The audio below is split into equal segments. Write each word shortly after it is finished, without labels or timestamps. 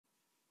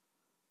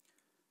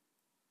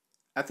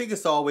I think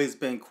it's always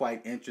been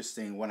quite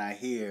interesting when I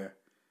hear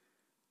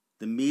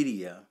the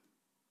media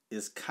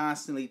is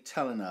constantly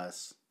telling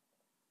us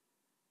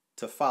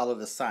to follow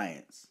the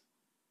science.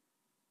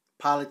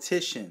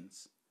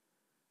 Politicians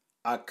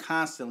are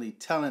constantly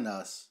telling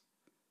us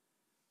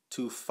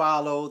to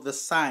follow the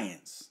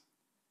science.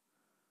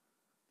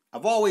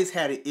 I've always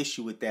had an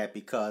issue with that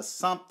because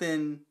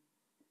something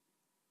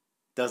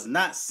does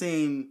not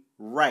seem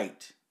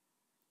right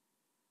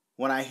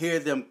when I hear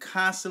them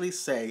constantly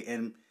say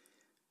and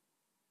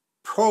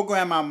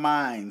program our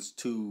minds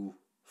to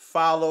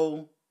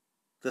follow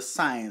the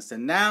science.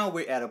 And now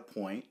we're at a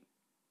point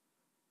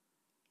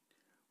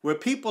where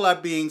people are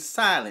being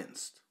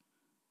silenced,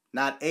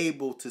 not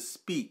able to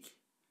speak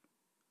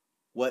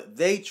what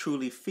they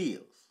truly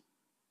feel.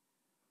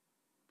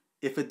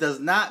 If it does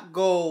not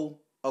go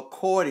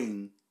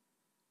according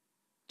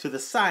to the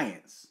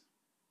science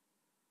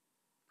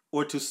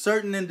or to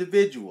certain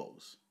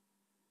individuals,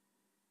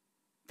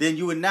 then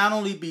you would not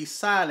only be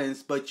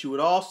silenced, but you would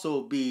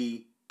also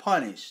be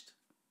punished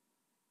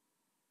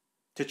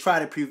to try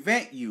to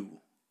prevent you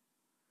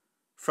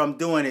from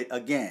doing it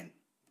again.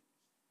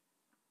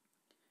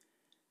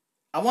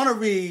 I want to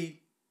read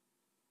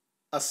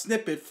a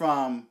snippet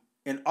from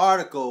an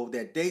article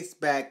that dates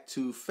back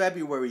to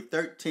February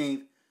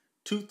 13th,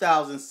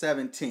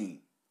 2017.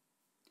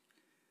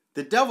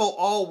 The devil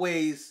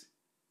always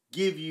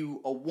give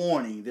you a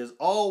warning. There's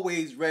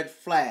always red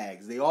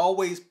flags. They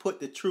always put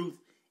the truth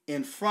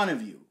in front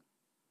of you.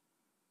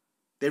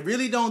 They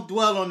really don't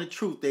dwell on the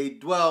truth. They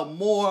dwell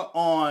more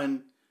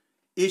on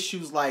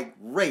issues like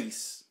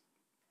race,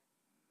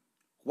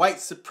 white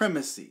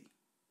supremacy,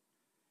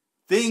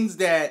 things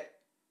that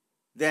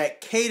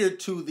cater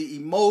to the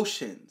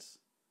emotions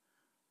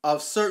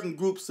of certain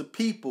groups of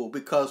people,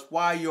 because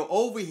while you're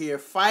over here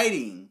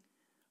fighting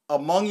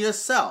among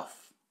yourself,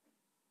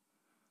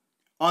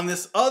 on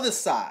this other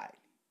side,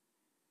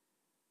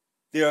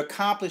 they're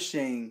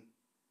accomplishing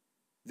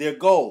their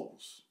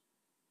goals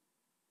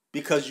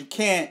because you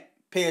can't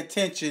pay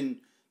attention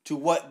to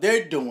what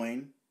they're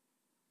doing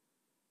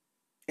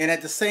and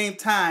at the same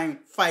time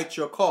fight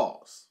your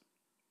cause.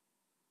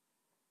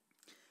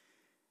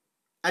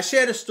 I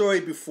shared a story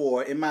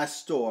before in my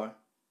store.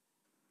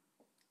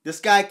 This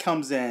guy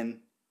comes in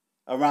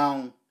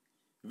around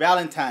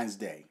Valentine's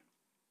Day.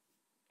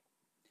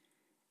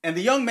 And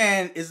the young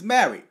man is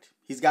married.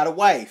 He's got a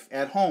wife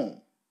at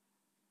home.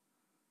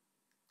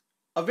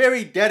 A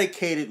very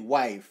dedicated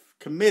wife,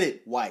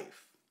 committed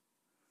wife.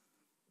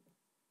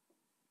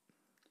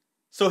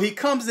 So he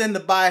comes in to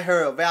buy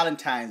her a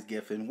Valentine's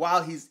gift. And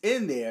while he's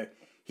in there,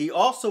 he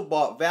also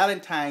bought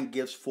Valentine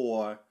gifts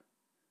for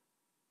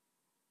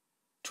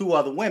two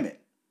other women.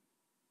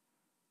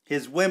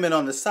 His women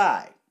on the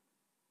side.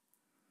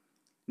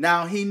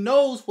 Now, he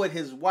knows what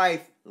his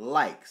wife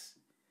likes.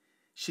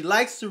 She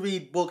likes to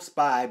read books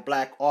by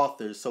black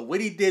authors. So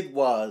what he did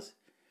was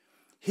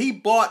he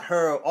bought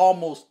her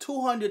almost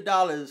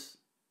 $200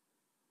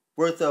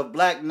 worth of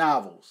black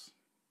novels,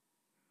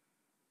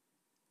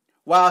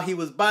 while he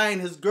was buying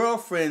his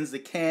girlfriends the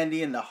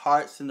candy and the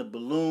hearts and the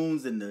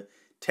balloons and the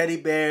teddy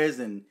bears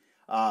and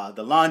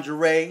the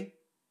lingerie.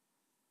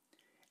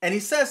 And he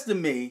says to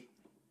me,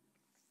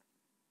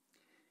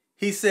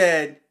 he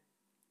said,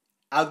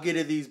 I'll get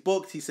her these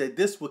books. He said,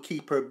 this will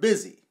keep her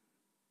busy.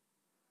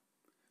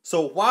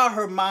 So while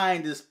her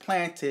mind is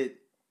planted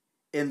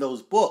in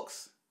those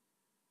books,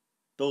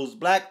 those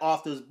black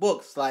authors'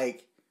 books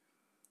like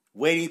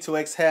Waiting to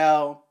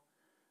Exhale,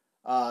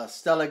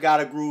 Stella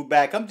Got a Groove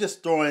Back. I'm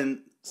just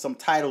throwing some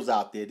titles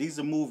out there. These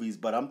are movies,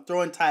 but I'm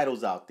throwing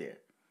titles out there.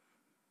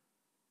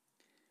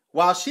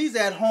 While she's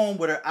at home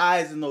with her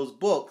eyes in those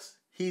books,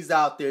 he's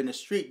out there in the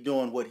street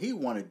doing what he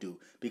want to do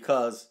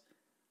because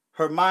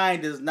her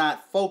mind is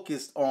not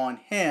focused on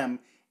him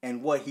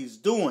and what he's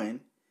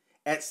doing.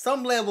 At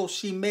some level,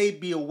 she may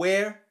be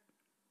aware,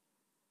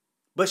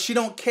 but she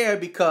don't care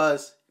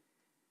because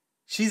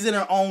she's in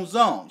her own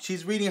zone.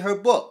 She's reading her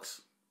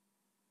books.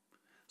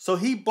 So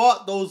he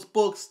bought those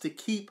books to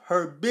keep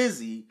her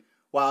busy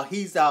while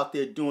he's out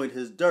there doing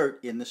his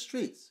dirt in the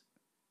streets.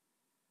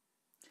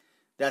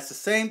 That's the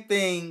same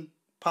thing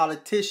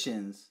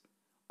politicians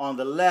on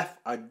the left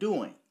are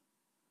doing.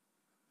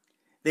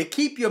 They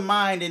keep your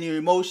mind and your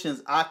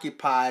emotions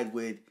occupied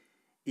with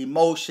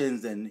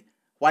emotions and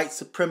white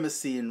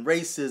supremacy and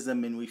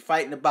racism, and we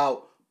fighting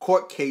about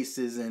court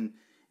cases. And,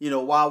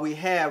 while we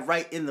have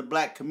right in the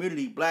black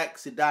community,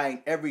 blacks are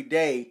dying every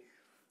day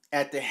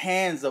at the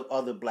hands of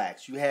other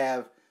blacks. You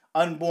have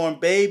unborn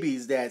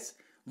babies that's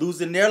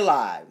losing their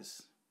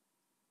lives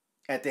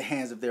at the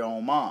hands of their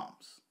own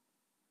moms.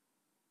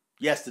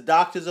 Yes, the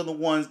doctors are the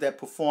ones that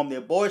perform the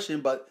abortion,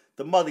 but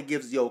the mother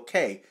gives the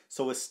okay.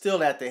 So it's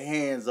still at the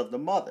hands of the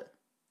mother.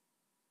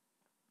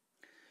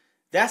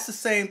 That's the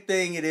same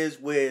thing it is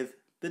with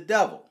the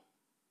devil.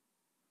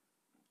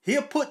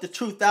 He'll put the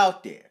truth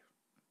out there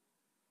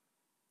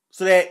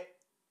so that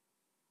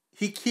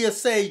he'll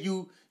say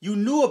you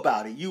knew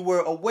about it. You were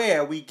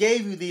aware. We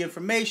gave you the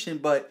information,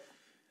 but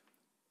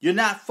you're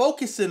not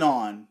focusing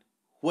on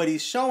what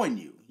he's showing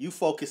you. You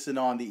focusing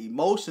on the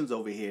emotions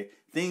over here,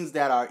 things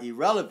that are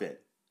irrelevant,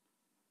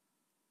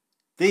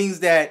 things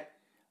that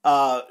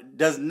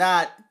does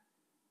not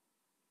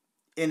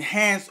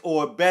enhance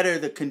or better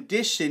the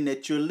condition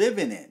that you're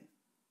living in.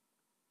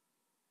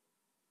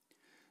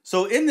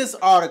 So in this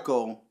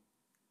article,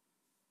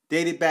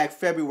 dated back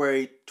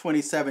February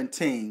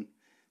 2017,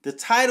 the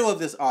title of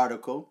this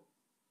article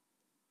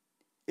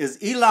is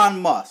Elon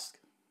Musk,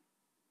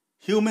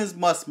 Humans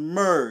Must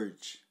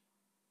Merge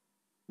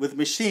with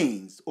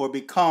Machines or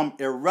Become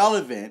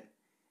Irrelevant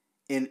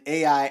in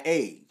AI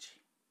Age.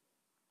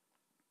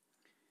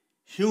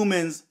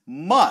 Humans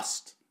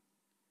must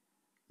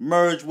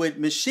merge with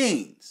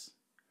machines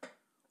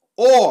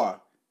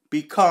or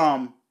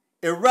become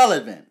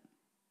irrelevant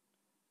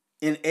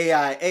in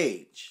AI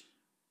age.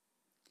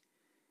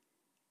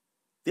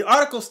 The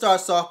article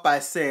starts off by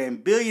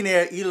saying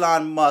billionaire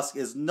Elon Musk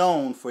is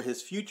known for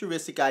his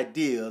futuristic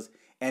ideas,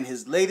 and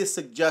his latest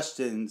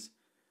suggestions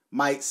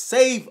might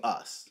save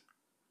us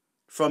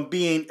from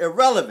being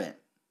irrelevant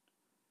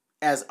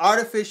as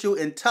artificial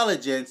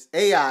intelligence,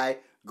 AI,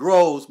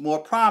 grows more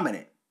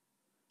prominent.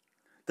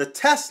 The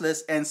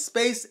Teslas and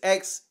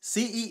SpaceX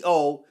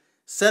CEO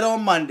said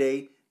on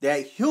Monday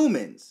that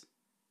humans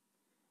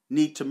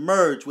need to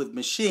merge with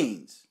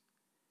machines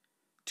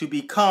to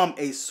become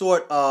a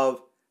sort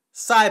of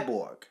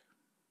cyborg.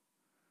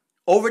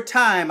 Over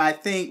time, I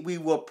think we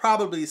will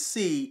probably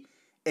see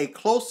a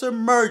closer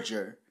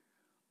merger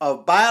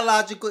of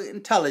biological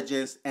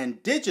intelligence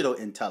and digital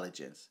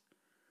intelligence,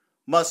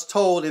 Musk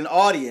told an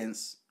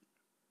audience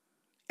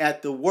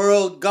at the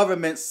World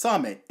Government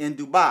Summit in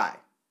Dubai,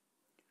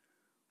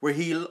 where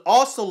he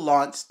also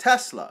launched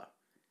Tesla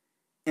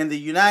in the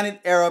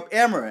United Arab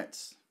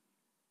Emirates,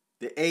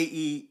 the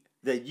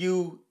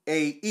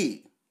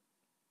UAE.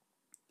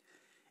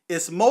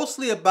 It's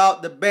mostly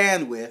about the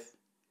bandwidth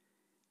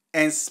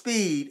and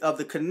speed of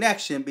the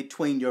connection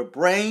between your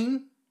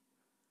brain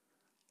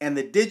and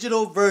the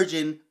digital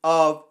version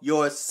of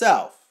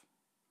yourself,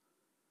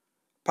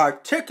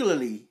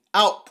 particularly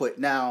output.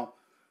 Now,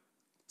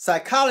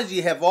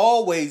 psychology have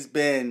always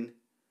been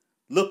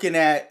looking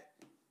at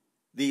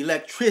the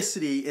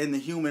electricity in the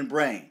human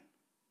brain,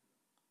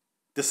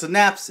 the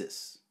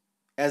synapses,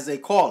 as they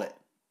call it.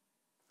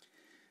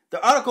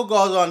 The article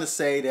goes on to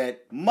say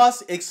that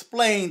Musk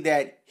explained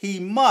that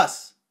he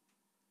must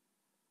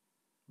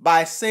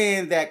by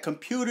saying that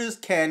computers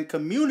can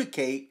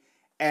communicate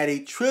at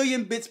 1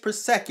 trillion bits per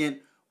second,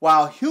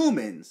 while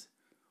humans,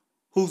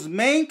 whose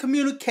main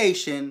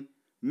communication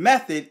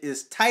method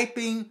is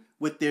typing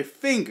with their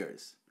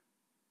fingers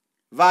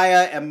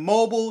via a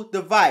mobile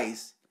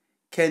device,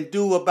 can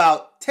do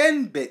about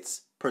 10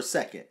 bits per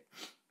second.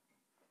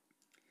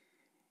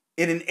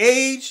 In an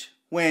age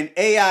when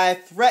AI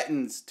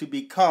threatens to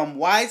become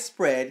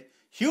widespread,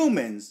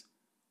 humans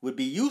would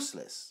be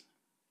useless.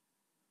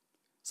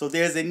 So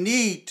there's a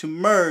need to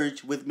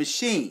merge with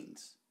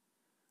machines,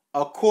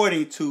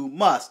 according to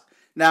Musk.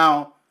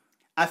 Now,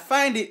 I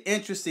find it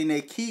interesting they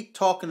keep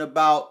talking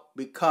about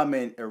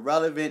becoming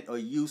irrelevant or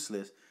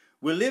useless.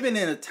 We're living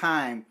in a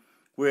time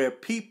where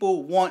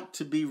people want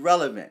to be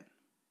relevant.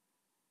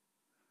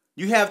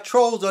 You have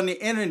trolls on the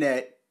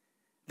internet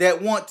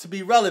that want to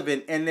be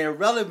relevant, and they're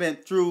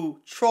relevant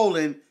through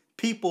trolling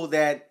people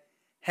that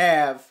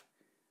have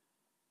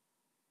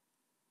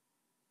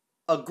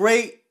a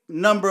great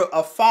number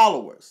of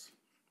followers,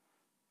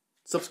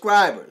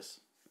 subscribers.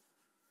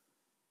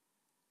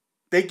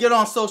 They get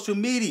on social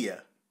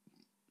media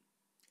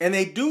and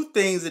they do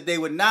things that they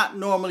would not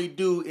normally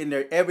do in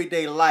their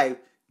everyday life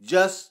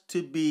just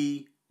to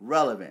be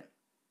relevant.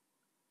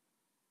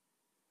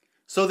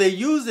 So they're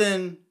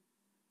using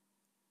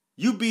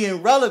you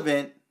being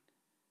relevant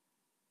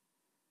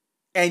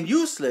and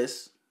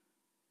useless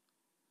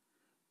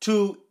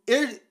to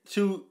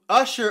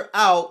usher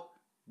out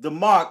the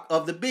mark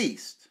of the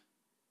beast.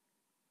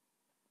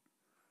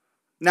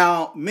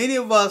 Now, many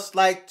of us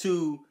like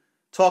to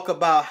talk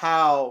about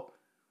how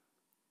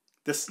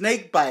the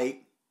snake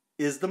bite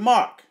is the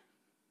mark.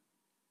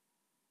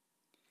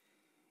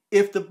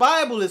 If the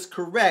Bible is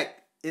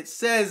correct, it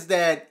says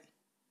that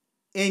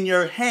in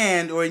your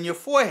hand or in your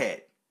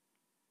forehead,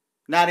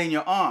 not in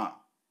your arm.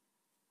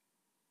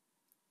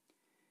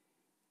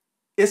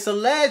 It's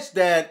alleged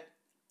that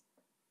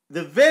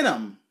the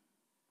venom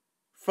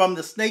from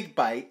the snake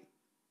bite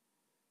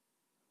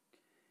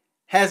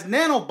has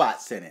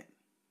nanobots in it,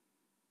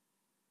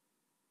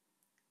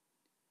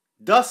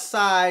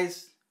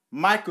 dust-sized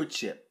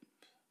microchip.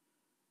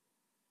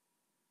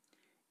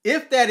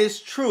 If that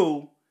is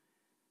true,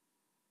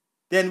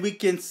 then we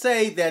can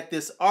say that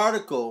this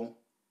article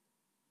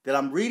that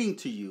I'm reading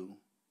to you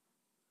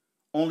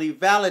only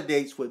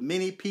validates what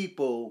many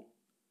people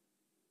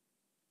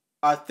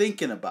are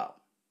thinking about.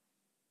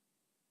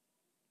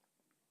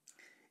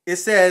 It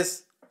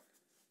says,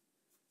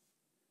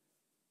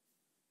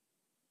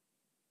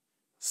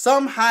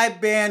 some high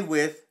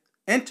bandwidth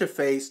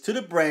interface to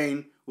the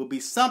brain will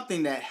be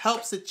something that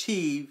helps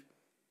achieve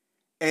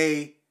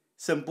a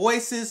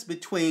symbiosis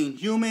between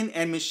human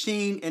and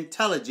machine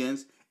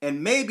intelligence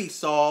and maybe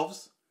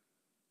solves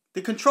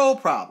The control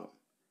problem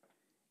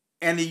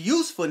and the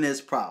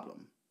usefulness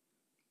problem,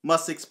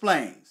 Musk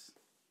explains.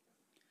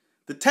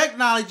 The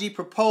technology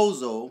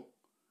proposal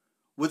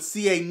would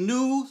see a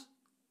new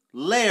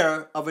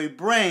layer of a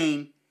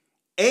brain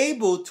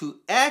able to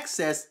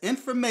access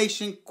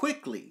information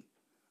quickly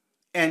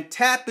and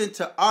tap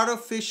into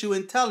artificial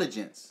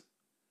intelligence.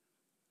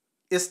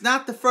 It's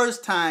not the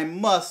first time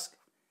Musk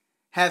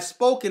has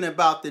spoken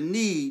about the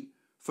need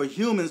for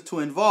humans to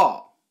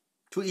evolve,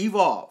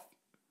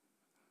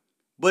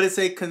 but it's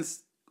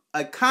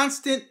a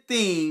constant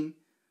theme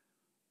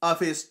of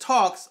his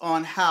talks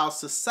on how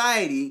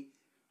society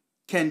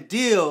can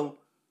deal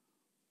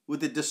with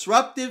the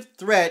disruptive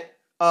threat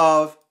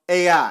of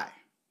AI.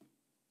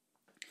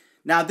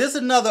 Now, there's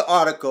another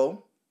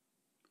article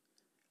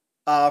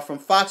from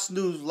Fox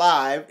News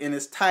Live, and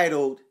it's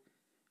titled,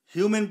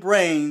 "Human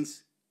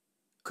Brains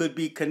Could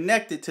Be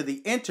Connected to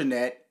the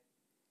Internet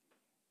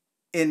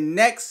in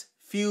Next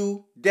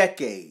Few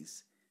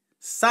Decades.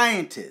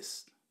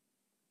 Scientists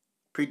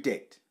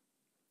Predict."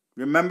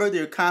 Remember,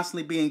 they're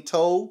constantly being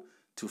told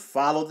to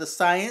follow the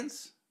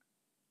science.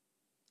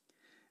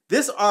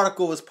 This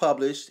article was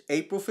published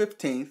April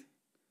 15th,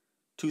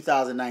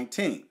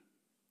 2019.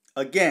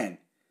 Again,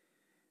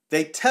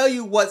 they tell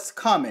you what's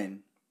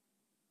coming.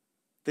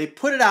 They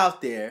put it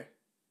out there.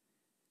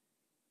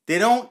 They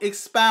don't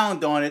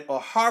expound on it or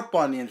harp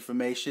on the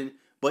information,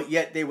 but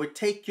yet they would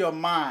take your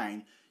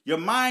mind. Your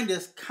mind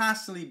is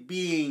constantly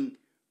being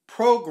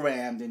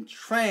programmed and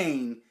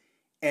trained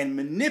and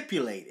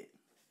manipulated.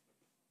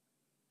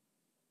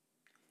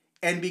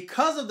 And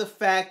because of the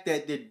fact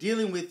that they're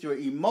dealing with your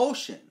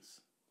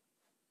emotions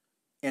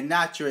and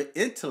not your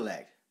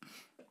intellect,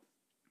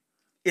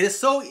 it is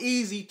so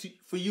easy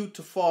for you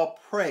to fall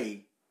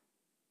prey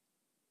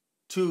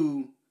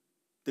to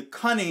the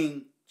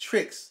cunning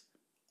tricks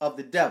of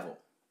the devil.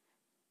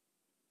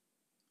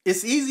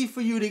 It's easy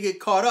for you to get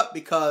caught up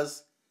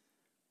because,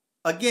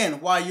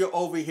 again, while you're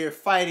over here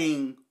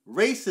fighting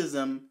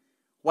racism,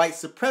 white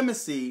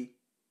supremacy,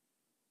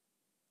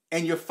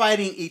 and you're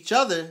fighting each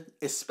other,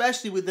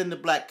 especially within the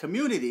black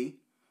community,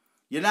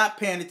 you're not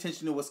paying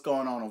attention to what's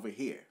going on over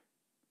here.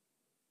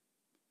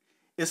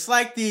 It's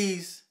like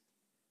these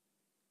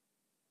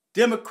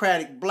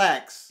Democratic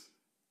blacks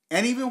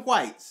and even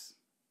whites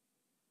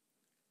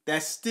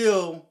that's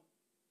still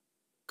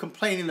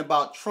complaining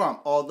about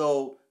Trump,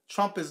 although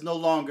Trump is no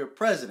longer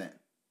president.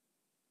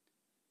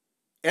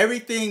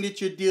 Everything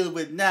that you're dealing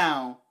with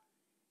now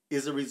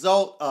is a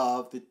result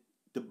of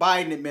the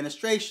Biden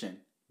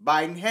administration,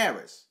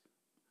 Biden-Harris.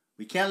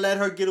 We can't let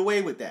her get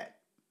away with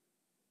that.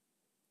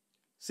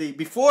 See,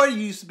 before you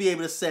used to be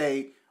able to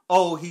say,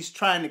 oh, he's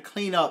trying to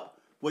clean up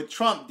what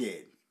Trump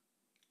did,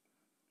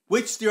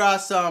 which there are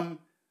some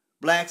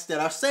blacks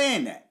that are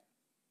saying that.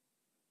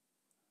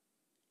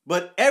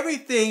 But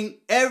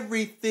everything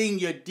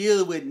you're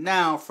dealing with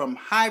now, from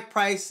high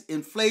price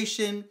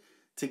inflation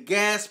to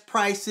gas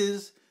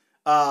prices,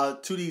 to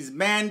these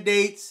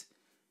mandates,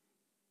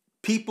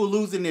 people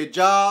losing their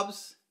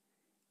jobs,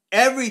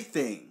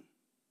 everything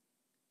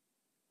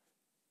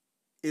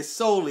is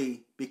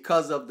solely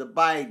because of the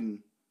Biden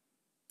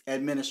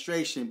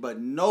administration. But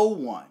no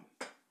one,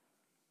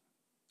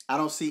 I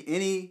don't see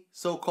any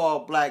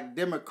so-called black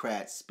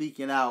Democrats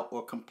speaking out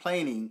or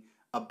complaining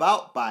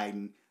about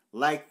Biden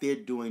like they're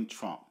doing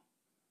Trump.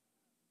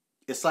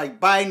 It's like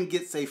Biden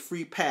gets a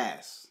free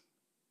pass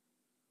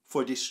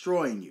for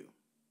destroying you.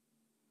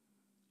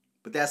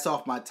 But that's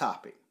off my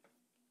topic.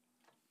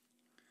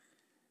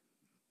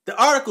 The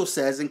article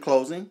says, in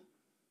closing,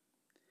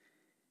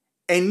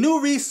 a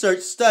new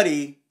research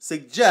study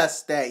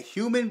suggests that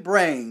human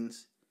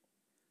brains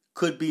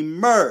could be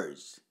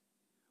merged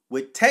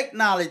with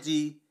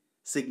technology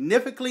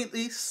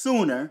significantly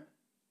sooner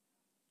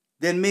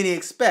than many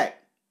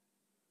expect,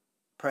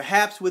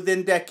 perhaps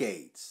within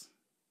decades.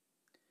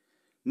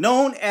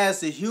 Known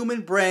as the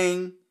Human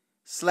Brain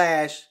 /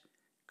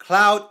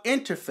 Cloud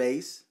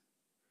Interface,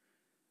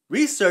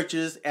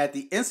 researchers at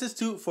the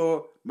Institute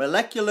for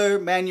Molecular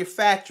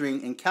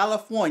Manufacturing in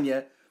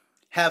California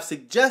have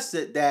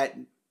suggested that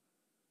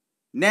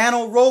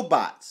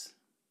nanorobots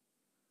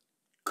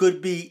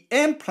could be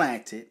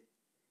implanted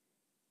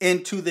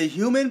into the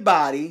human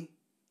body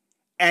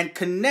and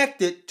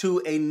connected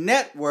to a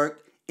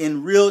network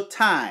in real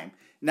time.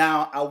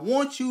 Now, I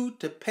want you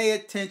to pay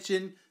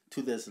attention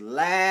to this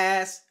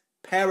last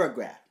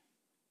paragraph.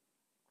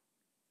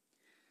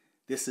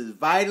 This is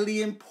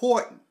vitally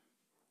important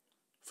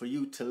for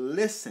you to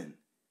listen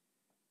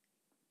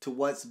to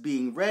what's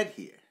being read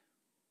here.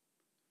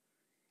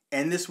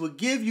 And this will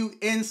give you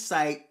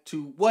insight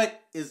to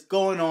what is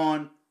going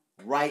on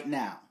right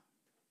now.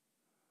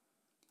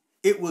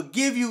 It will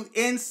give you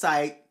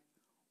insight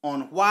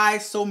on why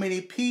so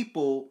many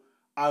people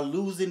are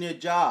losing their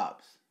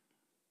jobs.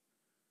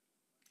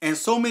 And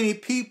so many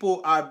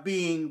people are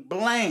being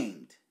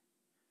blamed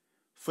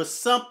for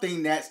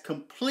something that's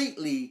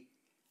completely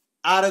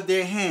out of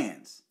their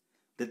hands,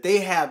 that they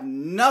have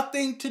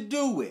nothing to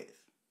do with.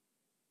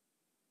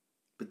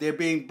 But they're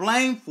being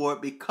blamed for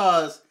it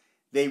because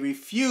they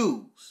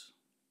refuse.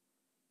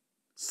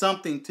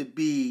 something to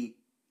be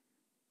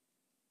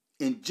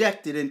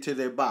injected into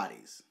their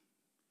bodies.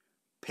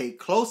 Pay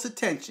close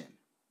attention.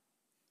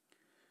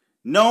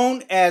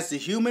 Known as the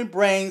human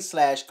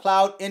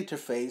brain/cloud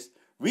interface,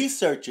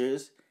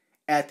 researchers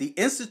at the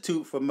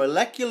Institute for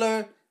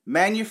Molecular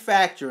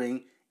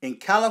Manufacturing in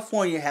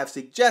California have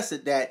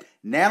suggested that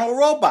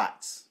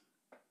nanorobots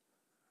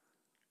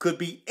could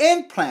be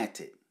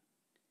implanted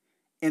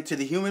into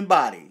the human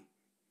body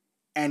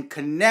and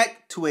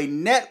connect to a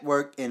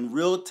network in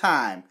real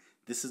time.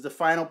 This is the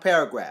final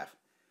paragraph.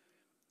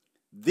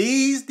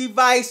 These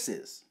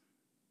devices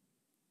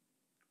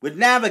would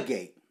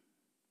navigate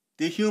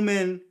the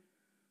human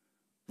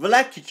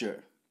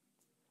vasculature,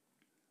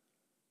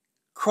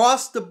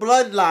 cross the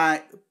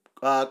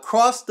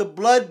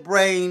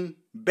blood-brain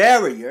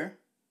barrier.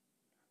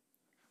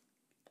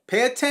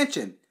 Pay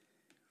attention.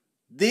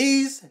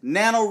 These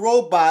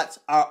nanorobots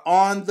are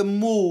on the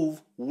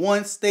move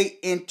once they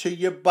enter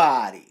your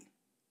body.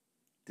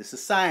 This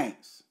is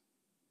science.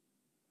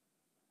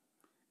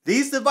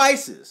 These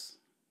devices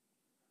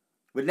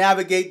would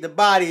navigate the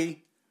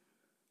body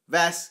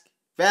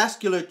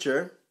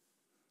vasculature,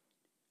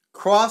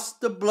 cross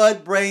the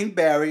blood-brain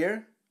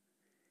barrier,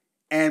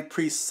 and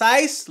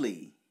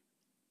precisely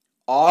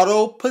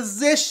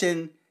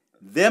auto-position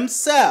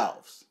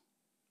themselves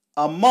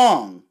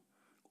among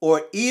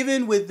or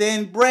even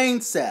within brain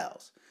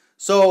cells.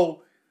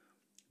 So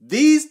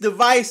these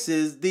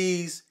devices,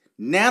 these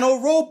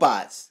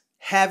nanorobots,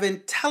 have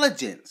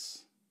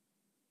intelligence.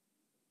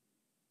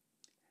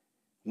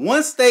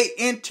 Once they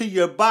enter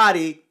your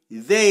body,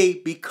 they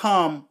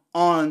become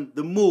on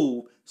the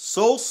move,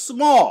 so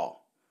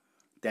small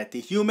that the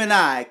human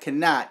eye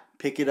cannot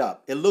pick it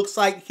up. It looks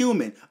like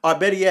human, or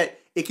better yet,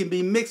 it can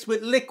be mixed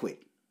with liquid.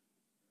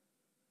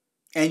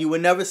 And you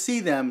will never see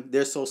them,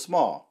 they're so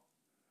small.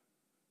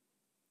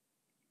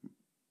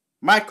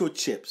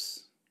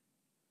 Microchips.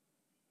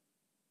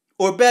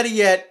 Or better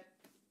yet,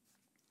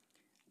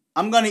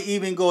 I'm going to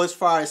even go as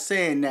far as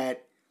saying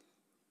that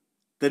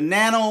the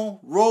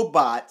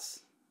nanorobots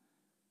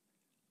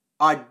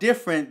are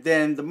different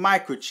than the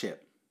microchip.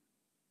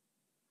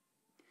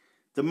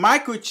 The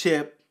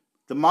microchip,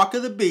 the mark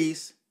of the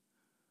beast,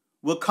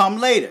 will come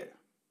later,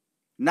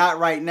 not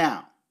right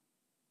now.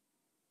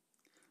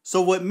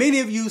 So what many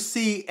of you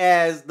see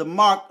as the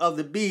mark of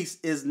the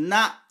beast is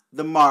not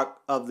the mark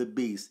of the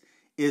beast.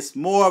 It's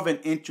more of an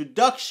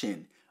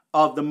introduction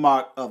of the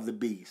mark of the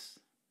beast.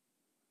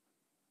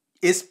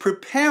 It's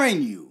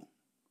preparing you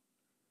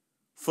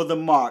for the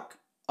mark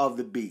of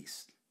the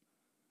beast.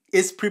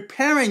 It's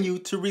preparing you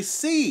to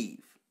receive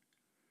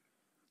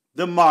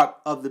the mark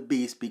of the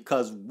beast,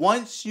 because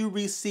once you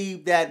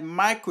receive that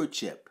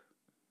microchip,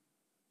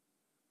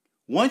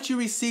 once you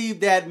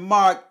receive that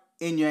mark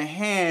in your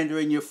hand or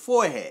in your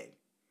forehead,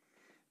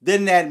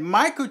 then that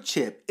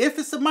microchip, if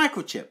it's a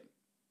microchip,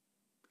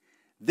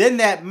 then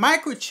that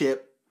microchip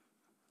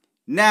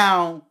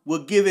now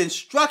will give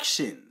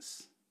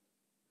instructions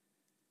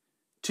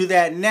to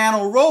that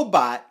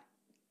nanorobot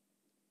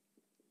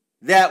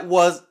that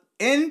was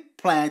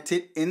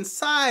implanted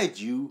inside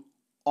you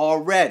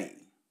already,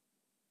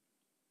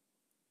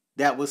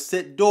 that will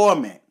sit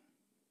dormant.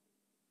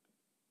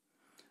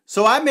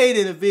 So I made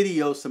in a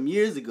video some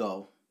years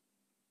ago,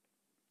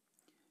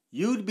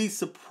 you'd be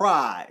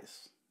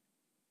surprised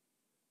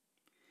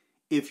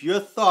if your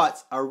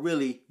thoughts are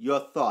really your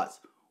thoughts.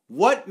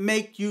 What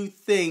makes you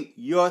think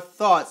your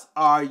thoughts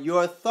are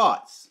your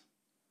thoughts?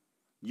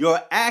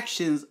 Your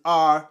actions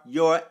are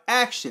your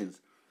actions.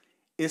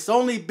 It's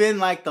only been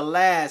like the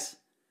last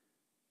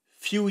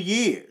few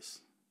years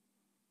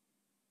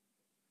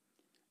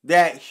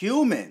that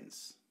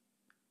humans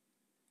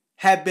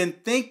have been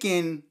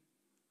thinking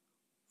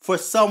for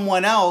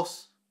someone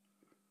else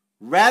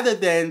rather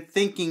than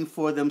thinking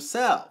for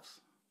themselves.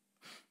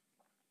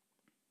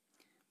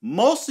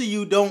 Most of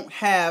you don't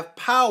have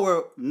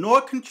power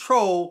nor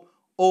control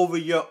over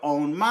your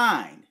own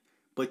mind,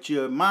 but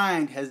your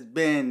mind has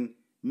been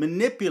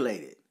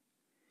manipulated.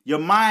 Your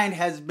mind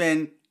has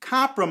been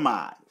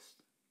compromised.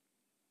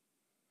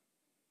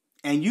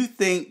 And you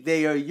think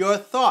they are your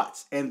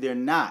thoughts, and they're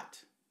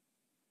not.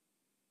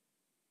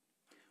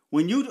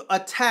 When you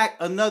attack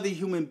another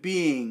human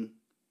being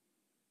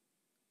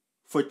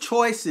for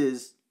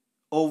choices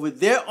over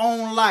their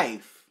own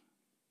life,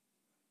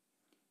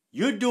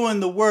 you're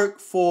doing the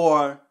work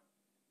for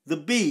the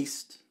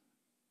beast.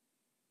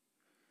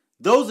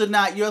 Those are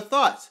not your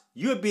thoughts.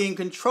 You're being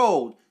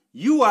controlled.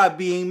 You are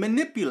being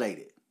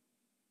manipulated.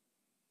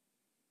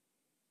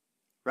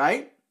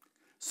 Right?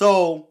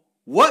 So,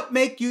 what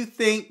makes you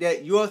think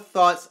that your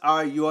thoughts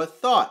are your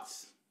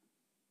thoughts?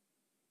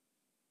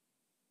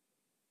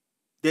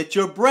 That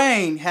your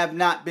brain have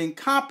not been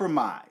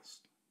compromised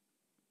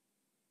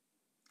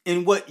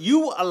in what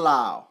you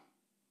allow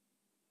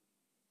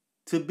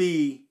to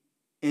be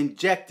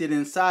injected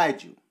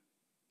inside you.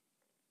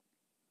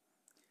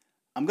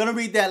 I'm going to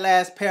read that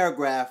last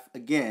paragraph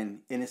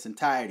again in its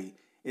entirety.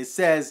 It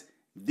says,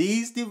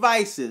 these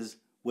devices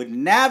would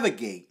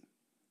navigate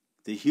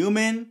the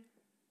human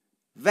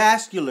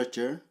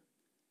vasculature,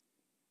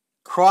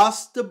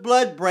 cross the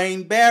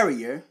blood-brain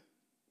barrier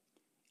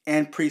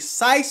and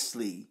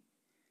precisely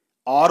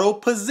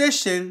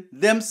auto-position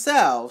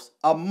themselves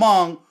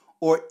among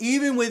or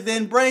even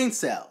within brain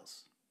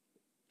cells.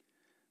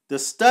 The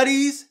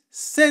study's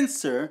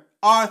censor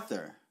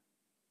author,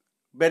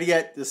 better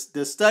yet,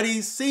 the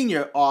study's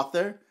senior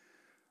author,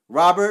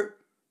 Robert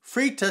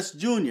Freitas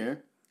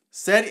Jr.,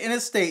 said in a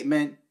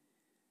statement,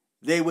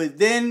 they would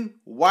then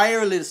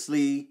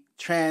wirelessly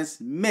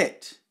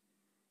transmit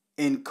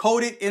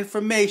encoded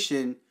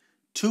information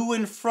to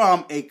and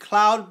from a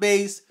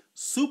cloud-based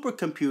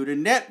supercomputer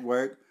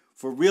network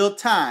for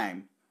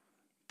real-time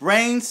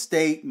brain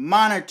state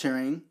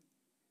monitoring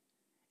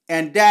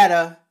and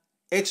data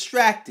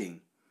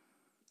extracting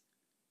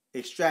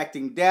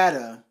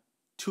data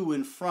to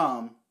and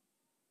from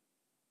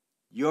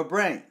your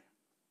brain.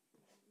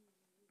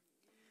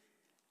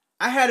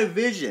 I had a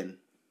vision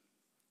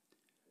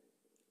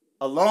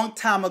a long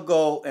time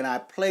ago and I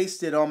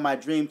placed it on my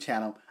dream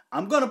channel.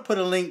 I'm going to put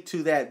a link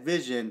to that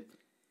vision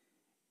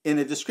in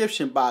the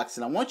description box,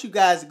 and I want you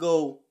guys to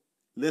go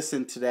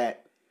listen to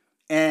that.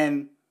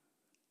 And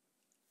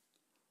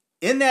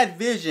in that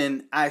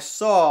vision, I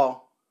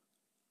saw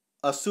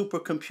a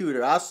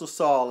supercomputer. I also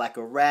saw like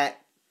a rat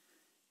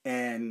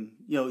and,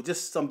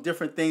 just some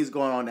different things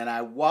going on. And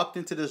I walked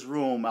into this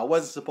room. I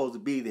wasn't supposed to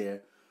be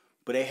there,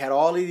 but they had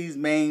all of these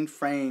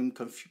mainframe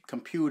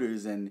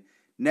computers and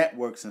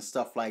networks and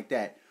stuff like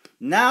that.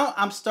 Now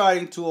I'm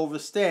starting to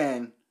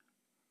understand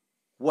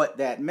what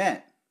that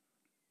meant.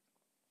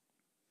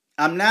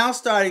 I'm now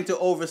starting to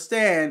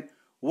understand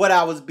what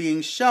I was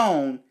being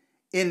shown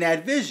in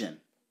that vision.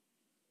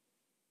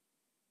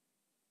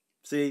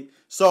 See?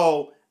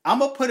 So I'm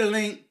going to put a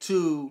link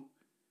to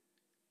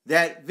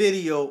that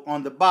video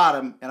on the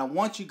bottom, and I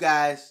want you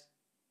guys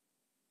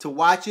to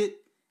watch it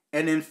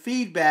and then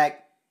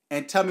feedback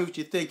and tell me what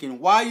you're thinking.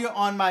 While you're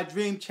on my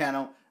dream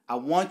channel, I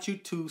want you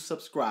to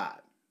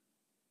subscribe.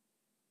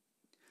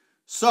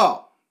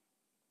 So,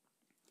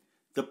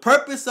 the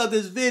purpose of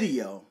this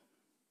video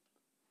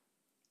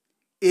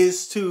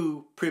is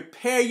to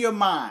prepare your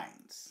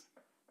minds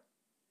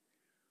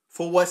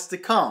for what's to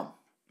come.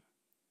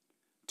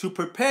 To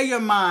prepare your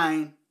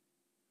mind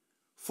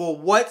for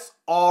what's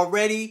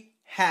already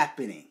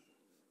happening.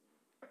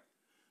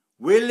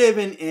 We're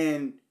living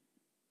in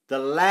the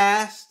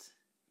last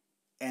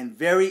and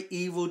very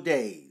evil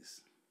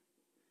days.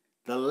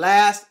 The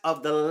last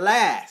of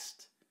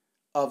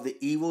the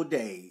evil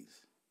days.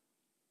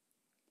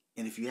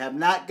 And if you have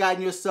not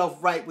gotten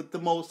yourself right with the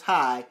Most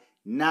High,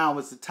 now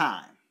is the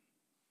time.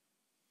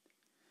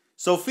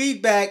 So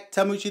feedback,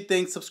 tell me what you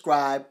think,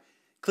 subscribe,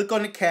 click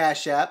on the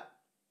Cash App,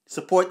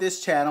 support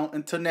this channel.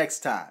 Until next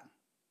time,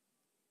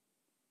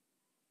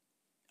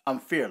 I'm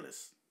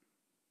fearless.